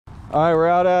All right, we're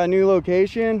out at a new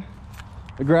location.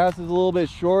 The grass is a little bit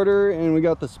shorter and we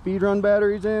got the speed run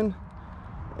batteries in.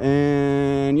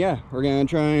 And yeah, we're gonna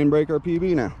try and break our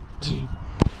PB now.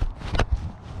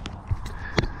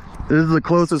 This is the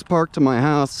closest park to my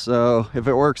house, so if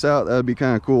it works out, that would be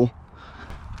kind of cool.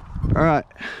 All right,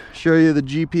 show you the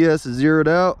GPS is zeroed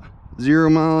out, 0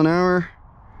 mile an hour.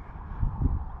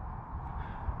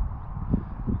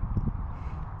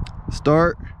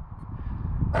 Start.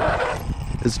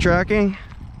 It's tracking.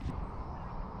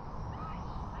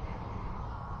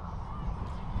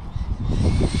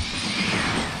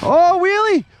 Oh,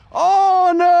 wheelie!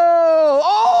 Oh no!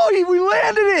 Oh, we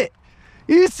landed it!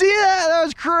 You see that? That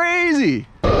was crazy!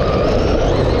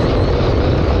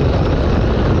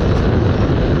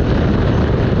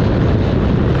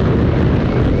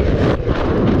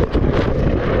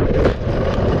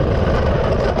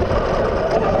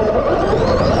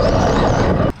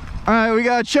 Alright, we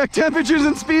gotta check temperatures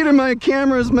and speed, and my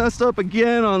camera's messed up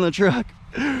again on the truck.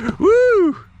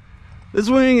 Woo! This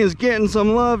wing is getting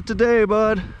some love today,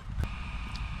 bud.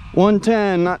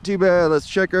 110, not too bad. Let's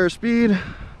check our speed.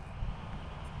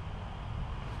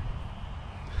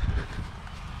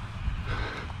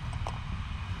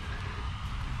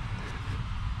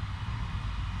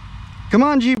 Come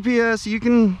on, GPS, you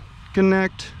can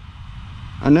connect.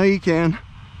 I know you can.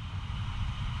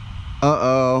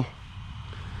 Uh-oh.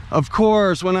 Of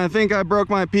course, when I think I broke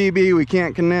my PB, we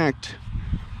can't connect.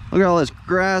 Look at all this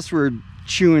grass we're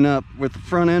chewing up with the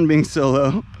front end being so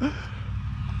low.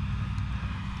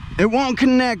 It won't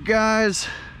connect, guys.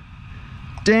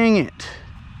 Dang it.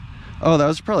 Oh, that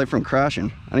was probably from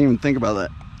crashing. I didn't even think about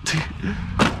that.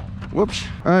 Whoops.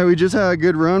 All right, we just had a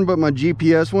good run, but my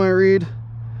GPS won't read.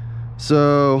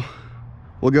 So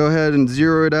we'll go ahead and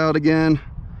zero it out again.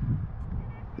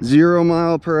 0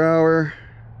 mile per hour.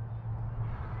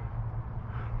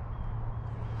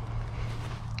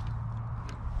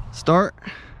 Start.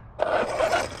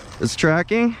 It's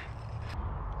tracking.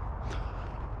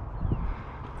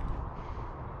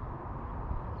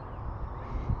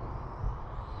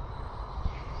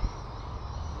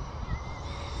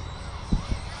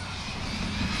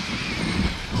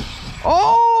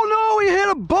 Oh no, we hit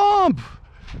a bump.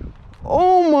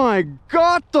 Oh my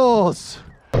gatos.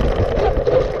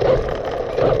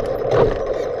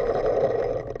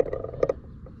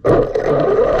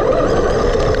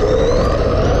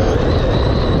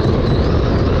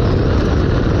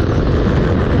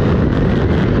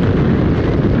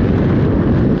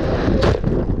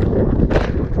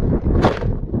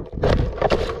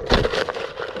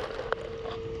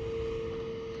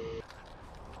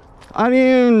 I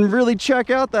didn't even really check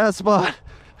out that spot.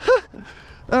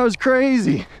 That was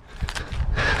crazy.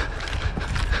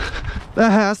 That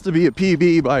has to be a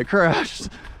PB by crash.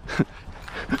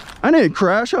 I didn't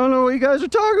crash. I don't know what you guys are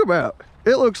talking about.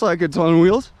 It looks like it's on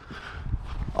wheels.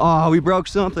 Oh, we broke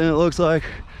something, it looks like.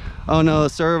 Oh no, the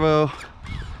servo.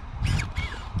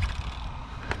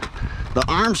 The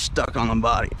arm's stuck on the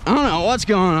body. I don't know what's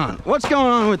going on. What's going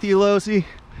on with you, Losi?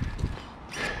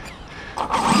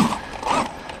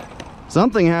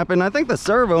 Something happened. I think the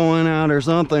servo went out or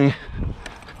something.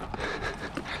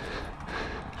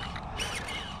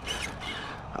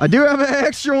 I do have an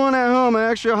extra one at home,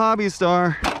 an extra Hobby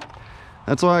Star.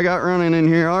 That's why I got running in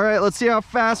here. All right, let's see how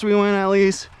fast we went at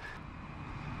least.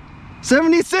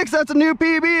 76, that's a new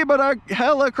PB, but I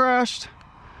hella crashed.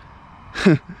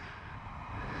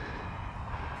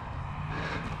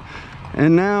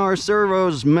 And now our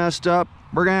servo's messed up.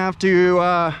 We're gonna have to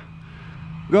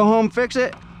go home, fix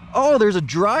it. Oh, there's a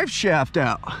drive shaft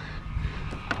out.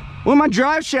 Well, my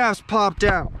drive shaft's popped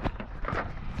out.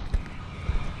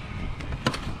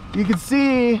 You can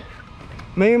see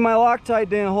maybe my Loctite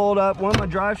didn't hold up. One of my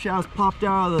drive shafts popped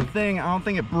out of the thing. I don't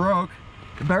think it broke.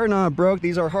 It better not have broke.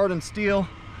 These are hardened steel.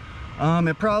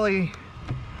 It probably,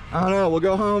 I don't know, we'll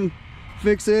go home,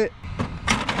 fix it.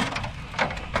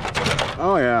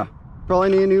 Oh yeah,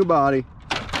 probably need a new body.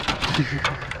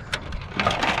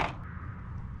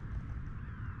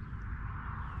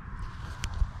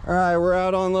 All right, we're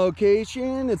out on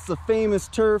location. It's the famous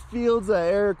turf fields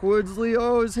that Eric Woodsley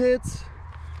always hits.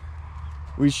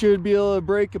 We should be able to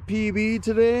break a PB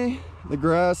today. The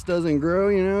grass doesn't grow,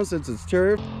 you know, since it's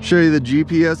turf. Show you the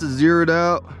GPS is zeroed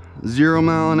out, 0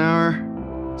 mile an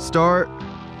hour. Start.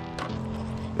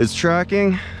 It's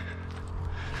tracking.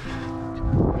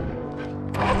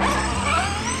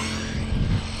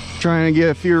 Trying to get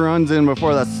a few runs in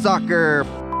before the sucker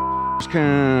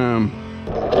come.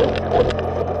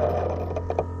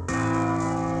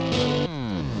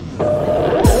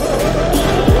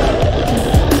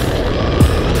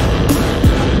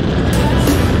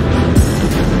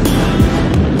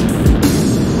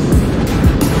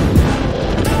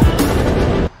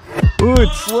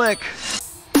 It's slick.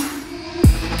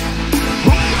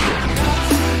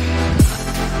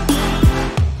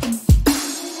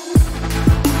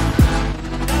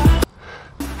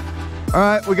 All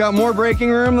right, we got more braking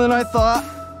room than I thought.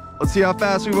 Let's see how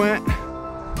fast we went.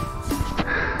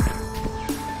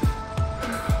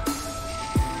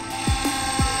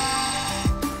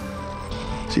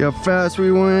 See how fast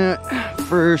we went.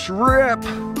 First rip.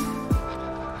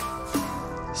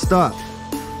 Stop.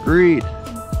 Read.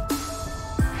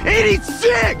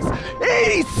 86!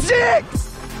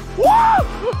 86! Woo!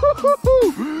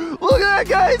 Look at that,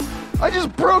 guys. I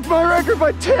just broke my record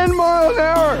by 10 miles an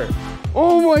hour.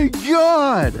 Oh my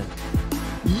God.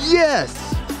 Yes.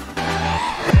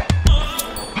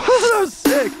 That was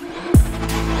sick.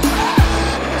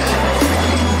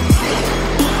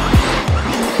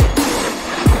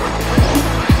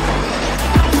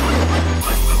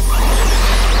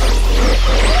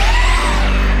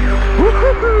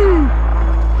 Woo-hoo-hoo.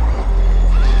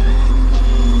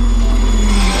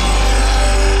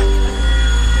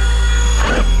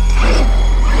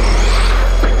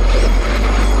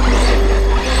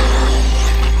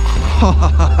 Ha ha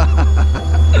ha ha.